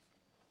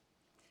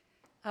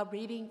A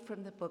reading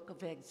from the book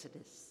of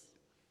Exodus.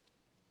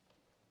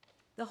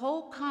 The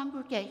whole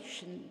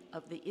congregation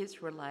of the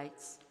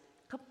Israelites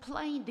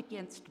complained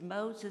against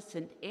Moses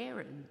and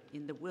Aaron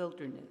in the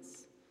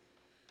wilderness.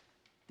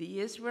 The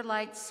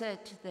Israelites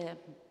said to them,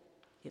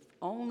 "If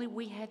only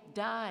we had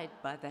died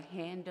by the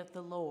hand of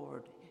the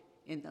Lord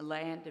in the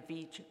land of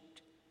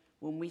Egypt,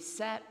 when we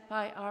sat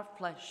by our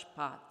flesh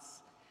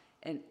pots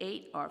and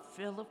ate our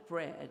fill of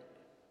bread.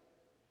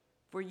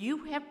 For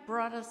you have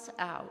brought us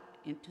out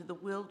into the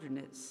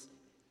wilderness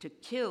to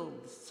kill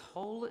this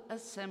whole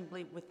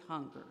assembly with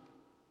hunger."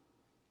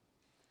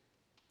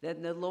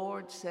 Then the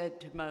Lord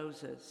said to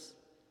Moses,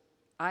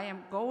 "I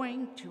am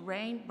going to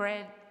rain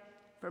bread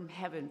from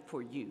heaven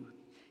for you,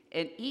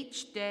 and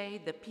each day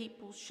the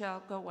people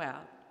shall go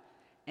out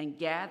and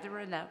gather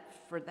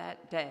enough for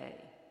that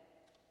day.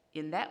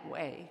 In that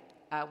way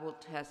I will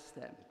test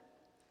them,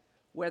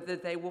 whether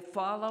they will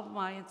follow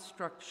my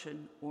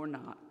instruction or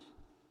not.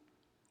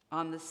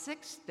 On the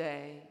sixth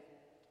day,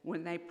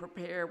 when they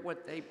prepare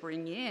what they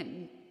bring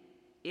in,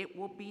 it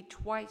will be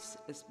twice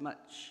as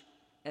much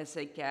as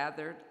they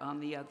gathered on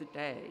the other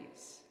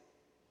days."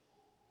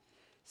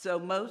 So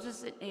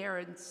Moses and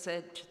Aaron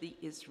said to the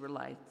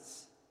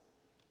Israelites,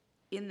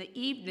 "In the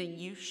evening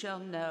you shall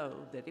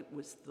know that it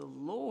was the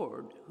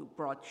Lord who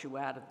brought you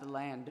out of the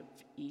land of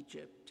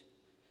Egypt.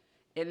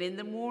 And in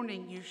the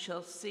morning you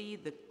shall see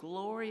the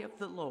glory of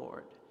the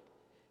Lord,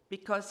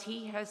 because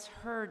he has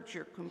heard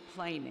your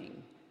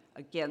complaining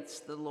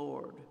against the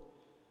Lord.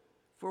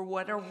 For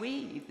what are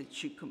we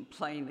that you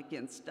complain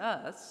against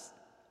us?"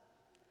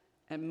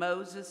 And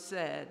Moses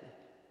said,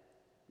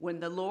 "When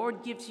the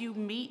Lord gives you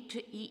meat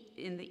to eat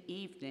in the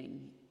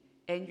evening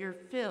and your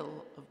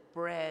fill of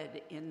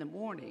bread in the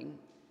morning,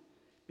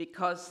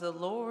 because the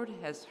Lord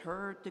has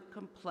heard the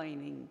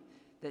complaining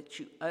that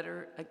you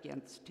utter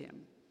against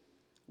him.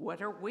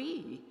 What are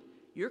we?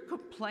 Your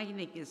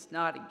complaining is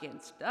not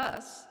against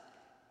us,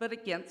 but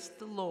against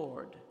the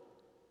Lord."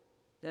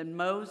 Then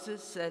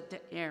Moses said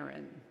to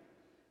Aaron,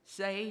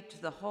 "Say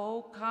to the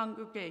whole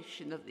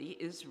congregation of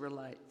the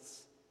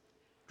Israelites,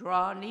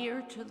 'Draw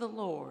near to the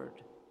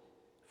Lord,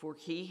 for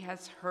he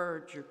has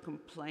heard your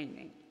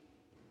complaining.'"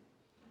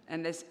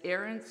 And as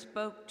Aaron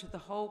spoke to the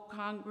whole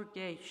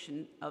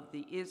congregation of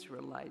the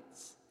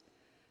Israelites,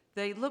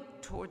 they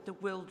looked toward the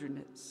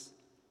wilderness,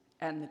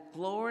 and the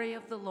glory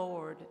of the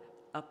Lord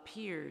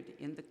appeared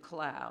in the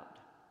cloud.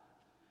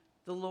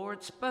 The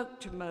Lord spoke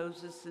to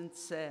Moses and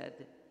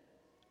said,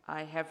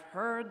 "I have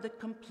heard the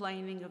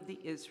complaining of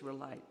the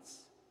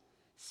Israelites.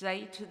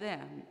 Say to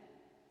them,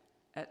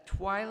 'At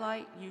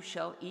twilight you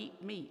shall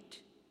eat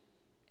meat,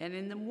 and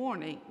in the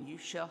morning you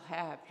shall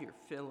have your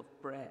fill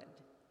of bread.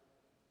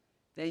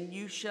 Then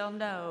you shall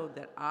know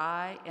that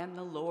I am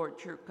the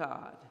Lord your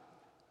God.'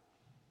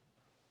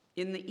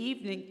 In the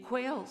evening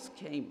quails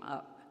came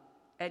up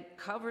and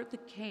covered the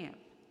camp,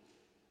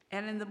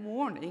 and in the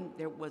morning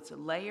there was a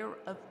layer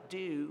of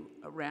dew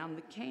around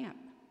the camp.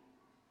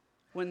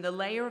 When the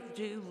layer of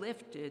dew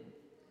lifted,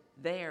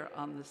 there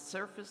on the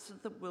surface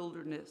of the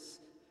wilderness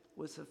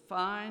was a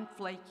fine,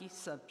 flaky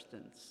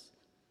substance,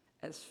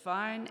 as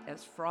fine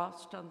as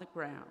frost on the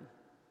ground.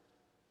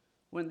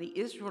 When the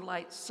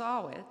Israelites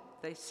saw it,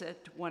 they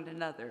said to one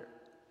another,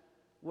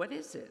 'What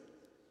is it?'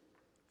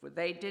 For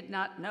they did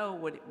not know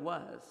what it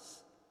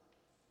was.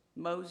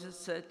 Moses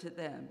said to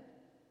them,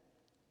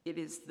 'It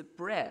is the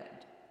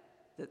bread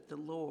that the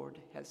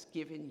Lord has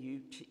given you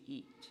to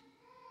eat.'"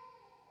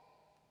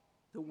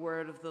 The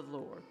word of the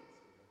Lord.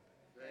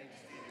 Thanks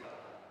be to God.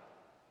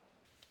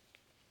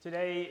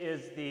 Today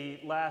is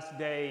the last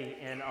day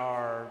in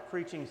our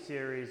preaching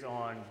series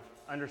on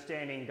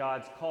understanding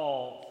God's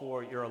call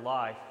for your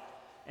life.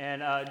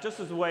 And just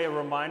as a way of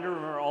reminder,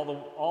 remember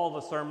all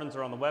the sermons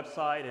are on the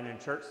website and in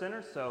church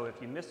centers. So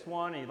if you missed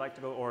one and you'd like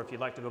to go, or if you'd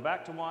like to go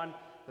back to one,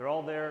 they're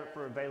all there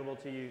available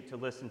to you to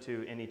listen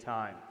to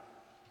anytime.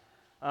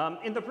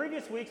 In the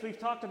previous weeks, we've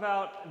talked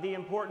about the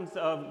importance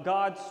of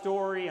God's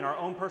story and our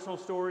own personal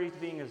stories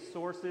being as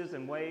sources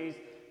and ways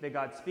that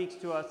God speaks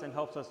to us and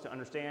helps us to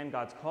understand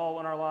God's call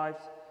in our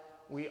lives.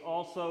 We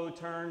also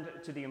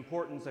turned to the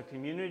importance of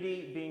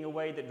community being a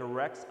way that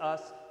directs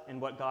us in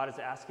what God is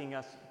asking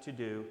us to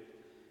do.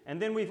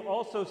 And then we've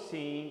also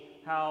seen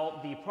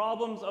how the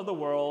problems of the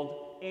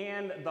world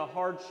and the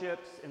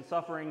hardships and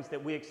sufferings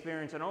that we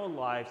experience in our own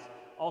lives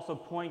also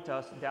point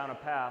us down a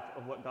path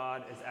of what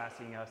God is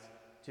asking us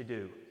to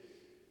do.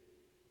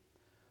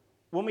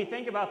 When we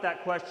think about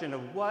that question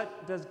of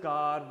what does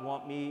God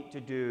want me to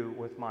do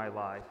with my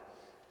life,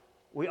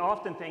 we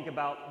often think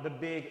about the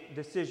big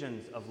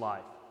decisions of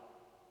life.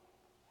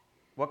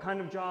 What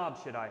kind of job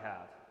should I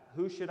have?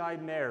 Who should I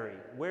marry?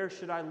 Where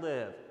should I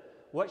live?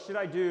 What should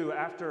I do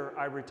after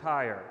I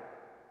retire?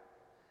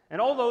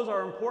 And all those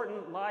are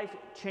important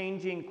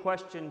life-changing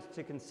questions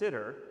to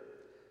consider,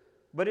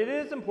 but it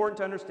is important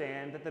to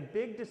understand that the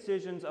big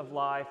decisions of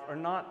life are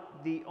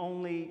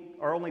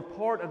only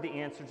part of the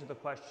answer to the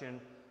question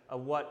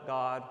of what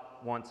God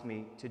wants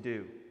me to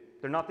do.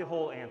 They're not the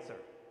whole answer.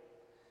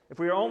 If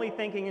we are only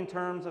thinking in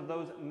terms of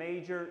those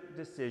major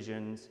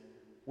decisions,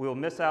 We will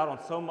miss out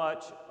on so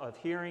much of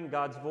hearing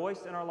God's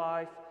voice in our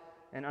life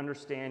and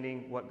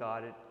understanding what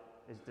God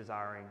is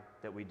desiring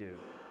that we do.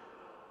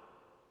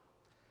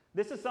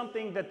 This is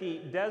something that the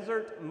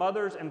desert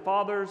mothers and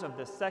fathers of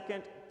the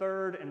 2nd,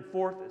 3rd, and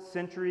 4th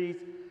centuries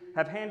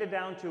have handed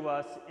down to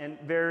us in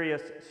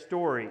various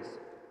stories.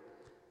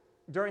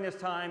 During this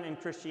time in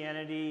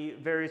Christianity,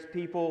 various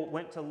people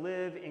went to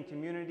live in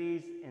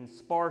communities in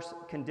sparse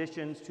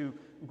conditions to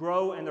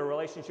grow in their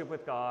relationship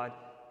with God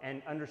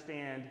and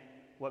understand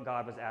what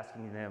God was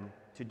asking them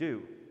to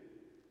do.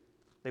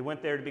 They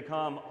went there to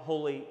become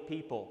holy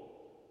people.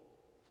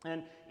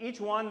 And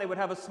each one, they would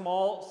have a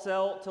small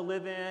cell to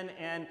live in,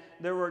 and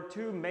there were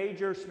 2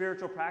 major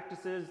spiritual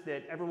practices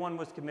that everyone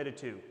was committed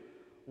to.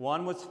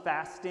 One was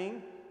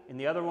fasting, and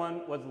the other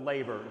one was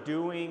labor,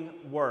 doing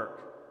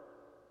work.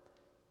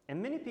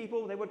 And many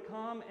people, they would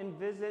come and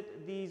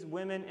visit these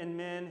women and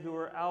men who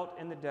were out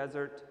in the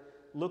desert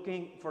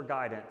looking for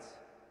guidance.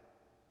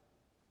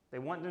 They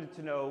wanted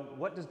to know,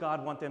 what does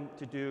God want them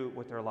to do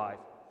with their life?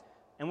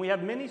 And we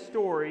have many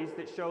stories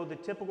that show the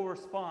typical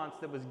response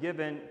that was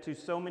given to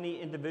so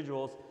many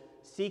individuals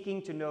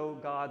seeking to know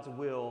God's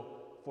will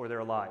for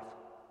their life.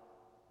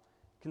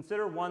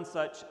 Consider one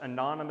such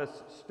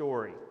anonymous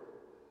story.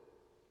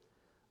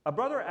 A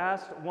brother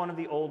asked one of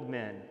the old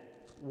men,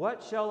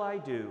 "What shall I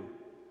do?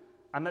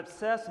 I'm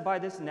obsessed by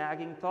this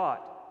nagging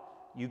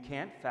thought. You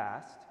can't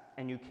fast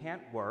and you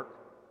can't work,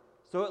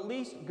 so at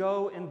least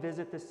go and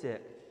visit the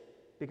sick,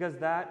 because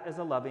that is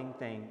a loving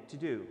thing to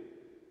do."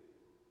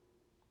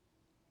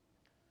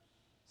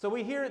 So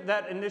we hear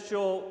that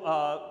initial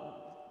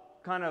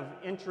kind of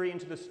entry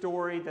into the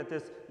story that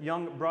this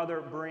young brother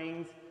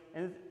brings,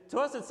 and to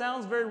us it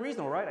sounds very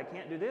reasonable, right? I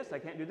can't do this, I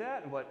can't do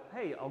that, but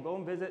hey, I'll go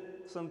and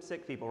visit some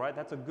sick people, right?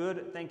 That's a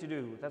good thing to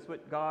do. That's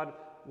what God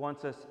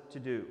wants us to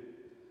do.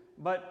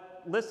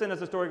 But listen as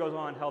the story goes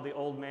on how the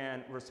old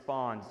man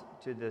responds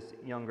to this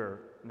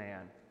younger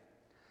man.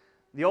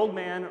 The old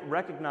man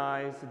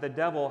recognized that the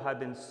devil had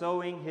been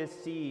sowing his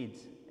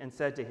seeds and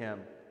said to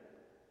him,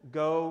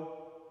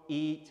 "Go,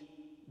 eat,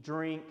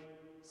 drink,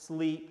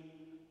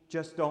 sleep,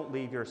 just don't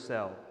leave your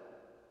cell."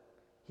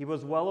 He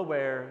was well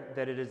aware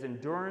that it is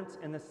endurance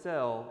in the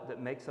cell that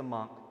makes a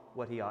monk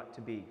what he ought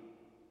to be.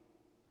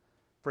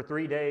 For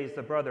 3 days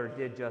the brother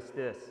did just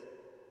this,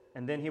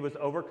 and then he was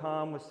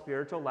overcome with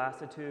spiritual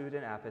lassitude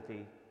and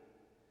apathy.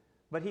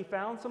 But he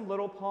found some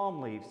little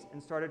palm leaves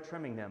and started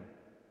trimming them.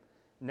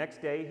 Next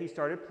day he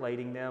started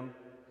plating them.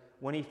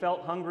 When he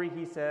felt hungry,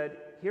 he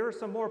said, "Here are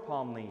some more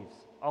palm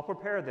leaves. I'll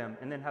prepare them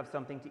and then have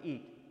something to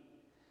eat."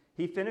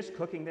 He finished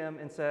cooking them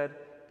and said,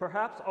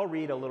 "Perhaps I'll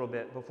read a little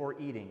bit before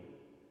eating."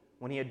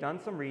 When he had done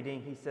some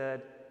reading, he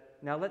said,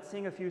 "Now let's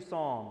sing a few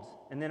psalms,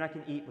 and then I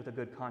can eat with a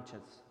good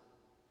conscience."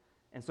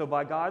 And so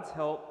by God's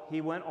help,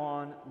 he went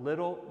on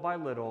little by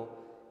little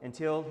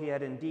until he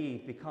had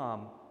indeed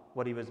become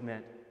what he was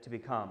meant to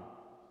become.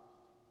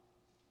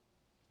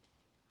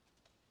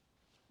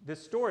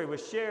 This story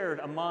was shared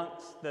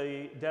amongst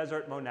the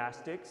desert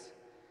monastics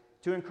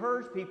to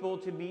encourage people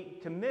to be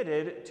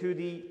committed to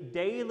the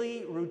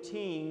daily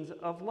routines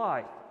of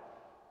life.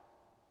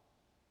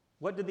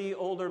 What did the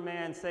older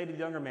man say to the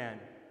younger man?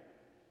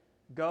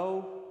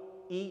 Go,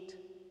 eat,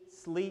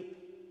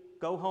 sleep,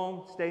 go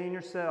home, stay in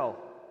your cell.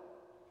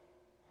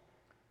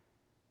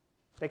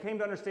 They came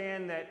to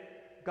understand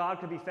that God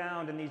could be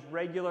found in these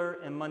regular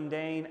and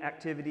mundane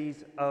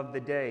activities of the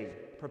day,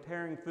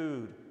 preparing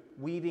food,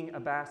 weaving a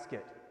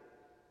basket.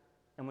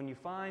 And when you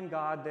find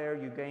God there,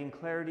 you gain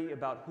clarity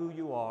about who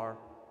you are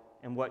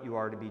and what you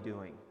are to be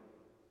doing.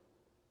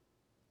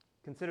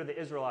 Consider the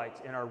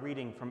Israelites in our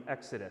reading from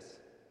Exodus.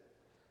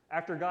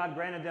 After God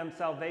granted them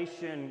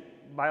salvation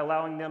by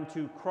allowing them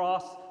to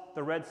cross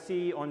the Red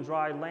Sea on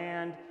dry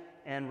land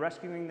and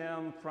rescuing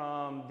them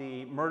from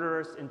the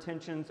murderous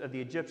intentions of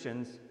the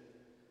Egyptians,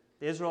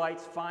 the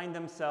Israelites find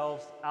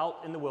themselves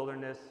out in the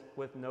wilderness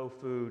with no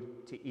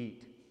food to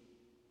eat.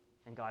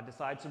 And God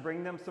decides to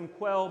bring them some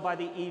quail by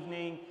the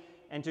evening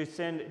and to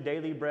send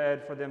daily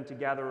bread for them to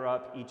gather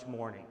up each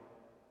morning.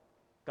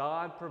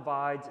 God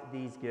provides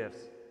these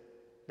gifts.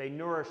 They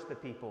nourish the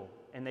people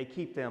and they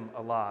keep them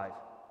alive.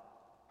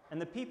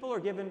 And the people are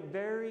given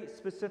very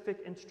specific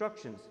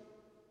instructions.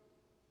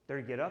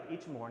 They're to get up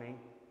each morning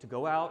to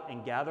go out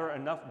and gather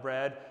enough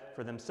bread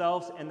for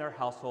themselves and their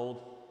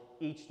household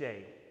each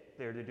day.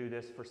 They're to do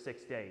this for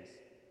 6 days.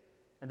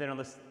 And then on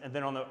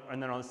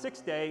the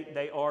 6th day,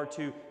 they are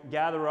to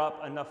gather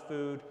up enough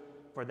food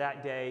for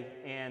that day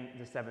and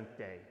the 7th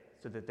day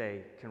so that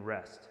they can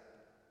rest.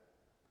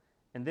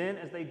 And then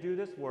as they do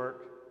this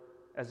work,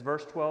 as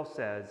verse 12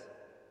 says,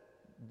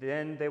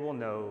 then they will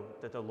know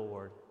that the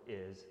Lord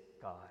is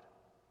God.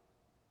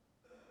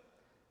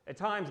 At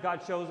times,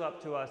 God shows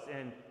up to us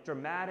in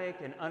dramatic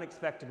and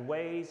unexpected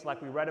ways,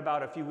 like we read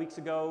about a few weeks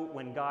ago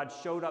when God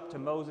showed up to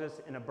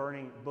Moses in a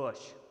burning bush.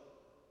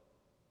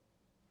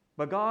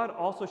 But God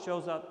also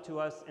shows up to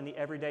us in the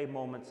everyday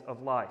moments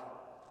of life.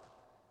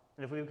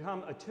 And if we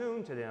become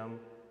attuned to them,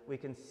 we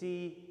can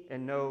see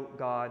and know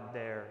God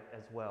there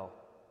as well.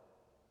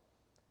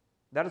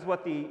 That is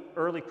what the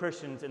early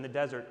Christians in the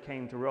desert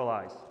came to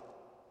realize.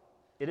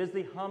 It is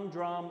the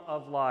humdrum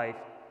of life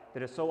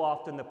that is so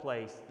often the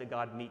place that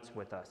God meets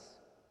with us.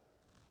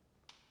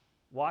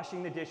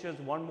 Washing the dishes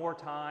one more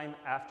time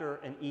after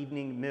an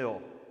evening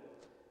meal.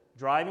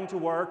 Driving to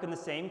work in the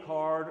same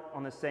car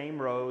on the same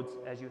roads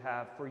as you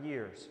have for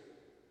years.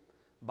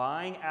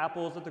 Buying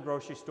apples at the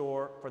grocery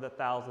store for the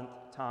 1,000th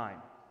time.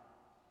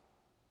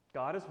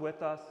 God is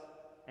with us,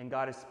 and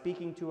God is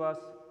speaking to us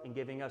and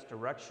giving us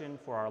direction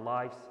for our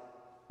lives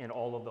in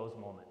all of those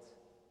moments.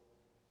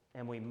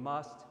 And we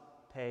must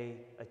pay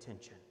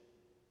attention.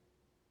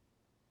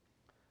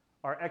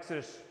 Our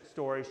Exodus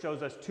story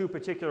shows us two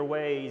particular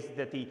ways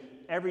that the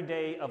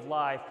everyday of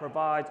life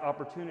provides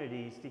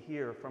opportunities to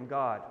hear from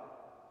God.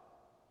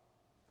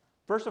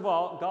 First of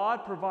all,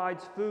 God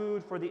provides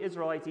food for the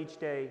Israelites each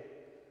day.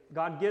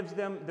 God gives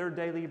them their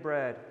daily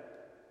bread.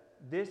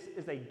 This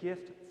is a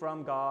gift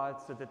from God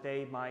so that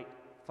they might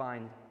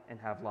find and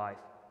have life.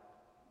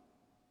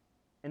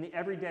 In the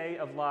everyday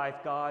of life,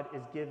 God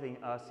is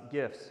giving us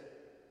gifts.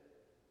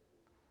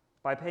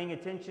 By paying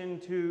attention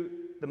to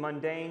the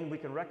mundane, we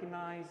can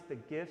recognize the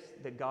gifts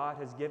that God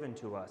has given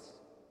to us.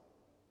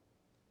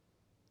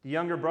 The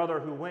younger brother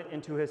who went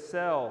into his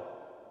cell,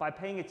 by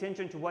paying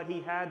attention to what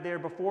he had there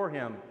before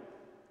him,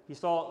 he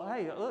saw,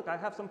 hey, look, I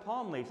have some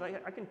palm leaves.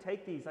 I can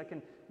take these, I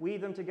can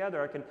weave them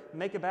together, I can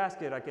make a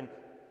basket, I can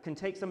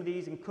take some of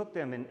these and cook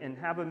them and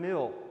have a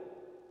meal.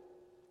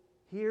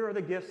 Here are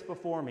the gifts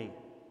before me.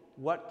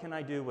 What can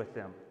I do with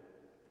them?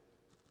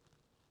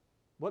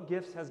 What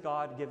gifts has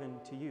God given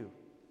to you?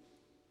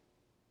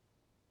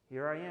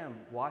 Here I am,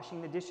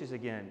 washing the dishes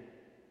again.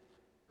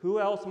 Who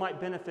else might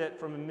benefit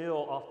from a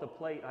meal off the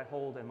plate I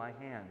hold in my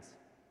hands?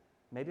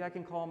 Maybe I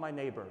can call my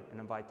neighbor and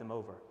invite them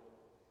over.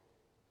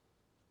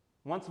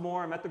 Once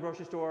more, I'm at the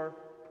grocery store,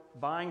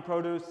 buying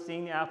produce,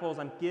 seeing the apples.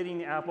 I'm getting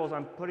the apples,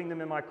 I'm putting them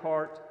in my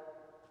cart.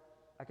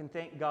 I can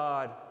thank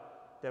God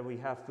that we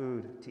have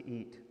food to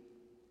eat.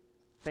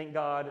 Thank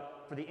God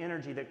for the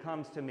energy that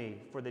comes to me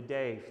for the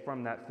day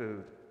from that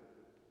food.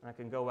 And I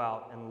can go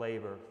out and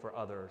labor for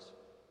others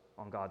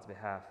on God's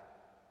behalf.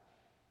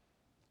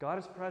 God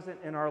is present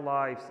in our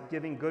lives,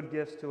 giving good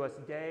gifts to us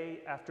day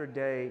after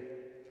day.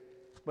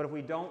 But if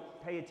we don't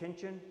pay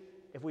attention,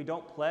 if we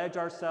don't pledge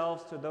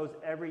ourselves to those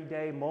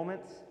everyday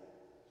moments,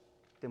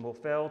 then we'll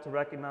fail to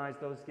recognize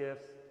those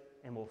gifts,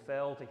 and we'll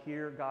fail to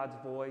hear God's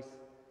voice,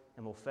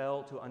 and we'll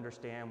fail to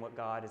understand what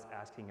God is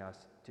asking us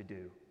to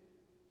do.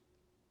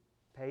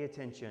 Pay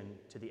attention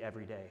to the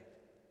everyday.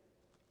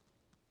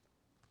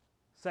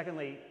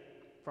 Secondly,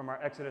 from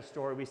our Exodus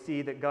story, we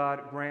see that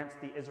God grants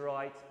the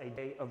Israelites a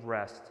day of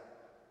rest.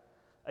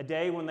 A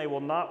day when they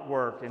will not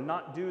work and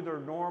not do their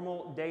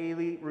normal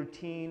daily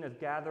routine of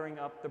gathering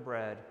up the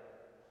bread.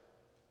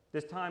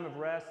 This time of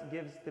rest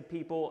gives the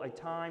people a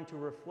time to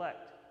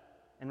reflect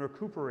and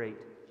recuperate,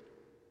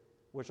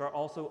 which are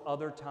also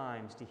other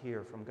times to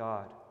hear from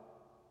God.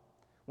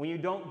 When you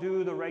don't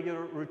do the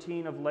regular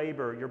routine of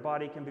labor, your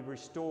body can be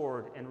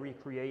restored and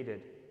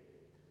recreated.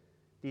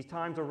 These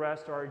times of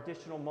rest are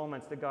additional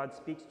moments that God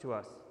speaks to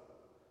us.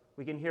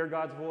 We can hear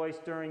God's voice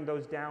during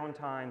those down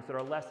times that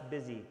are less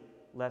busy,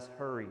 less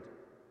hurried.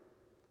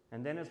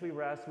 And then as we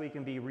rest, we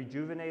can be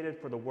rejuvenated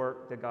for the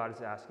work that God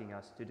is asking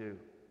us to do.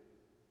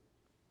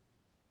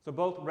 So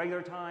both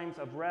regular times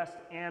of rest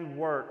and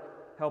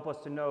work help us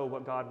to know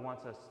what God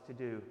wants us to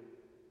do.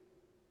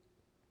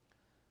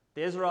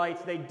 The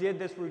Israelites, they did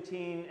this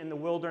routine in the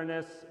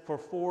wilderness for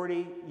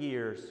 40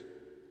 years.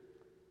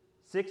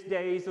 6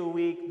 days a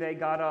week they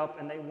got up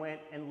and they went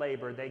and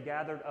labored. They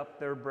gathered up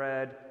their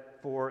bread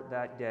for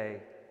that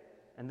day.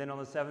 And then on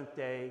the 7th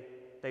day,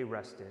 they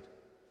rested.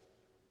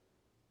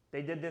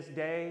 They did this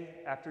day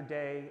after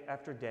day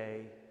after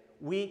day,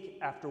 week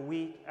after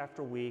week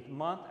after week,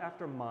 month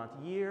after month,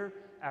 year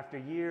after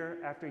year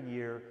after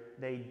year.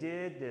 They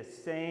did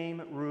this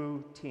same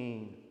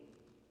routine.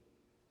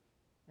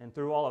 And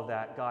through all of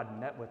that, God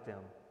met with them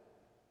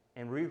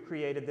and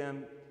recreated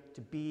them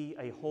to be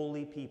a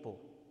holy people,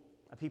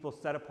 a people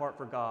set apart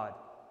for God,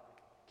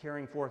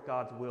 carrying forth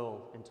God's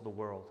will into the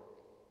world.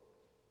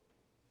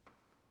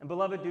 And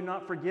beloved, do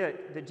not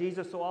forget that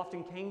Jesus so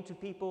often came to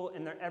people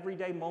in their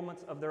everyday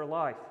moments of their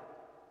life.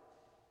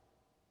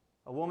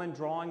 A woman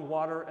drawing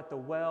water at the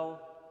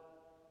well,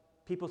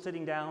 people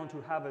sitting down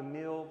to have a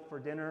meal for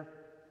dinner,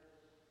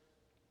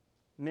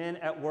 men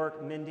at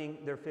work mending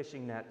their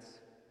fishing nets.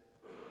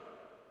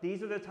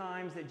 These are the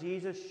times that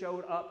Jesus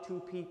showed up to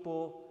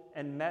people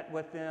and met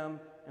with them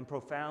and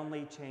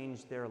profoundly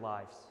changed their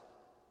lives.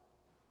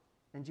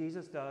 And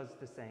Jesus does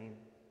the same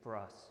for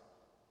us.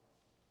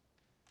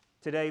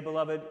 Today,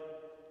 beloved,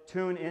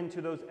 tune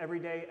into those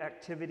everyday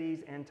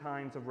activities and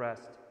times of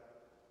rest.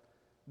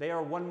 They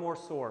are one more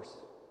source,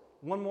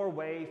 one more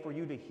way for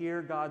you to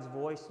hear God's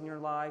voice in your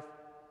life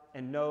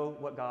and know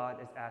what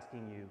God is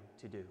asking you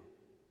to do.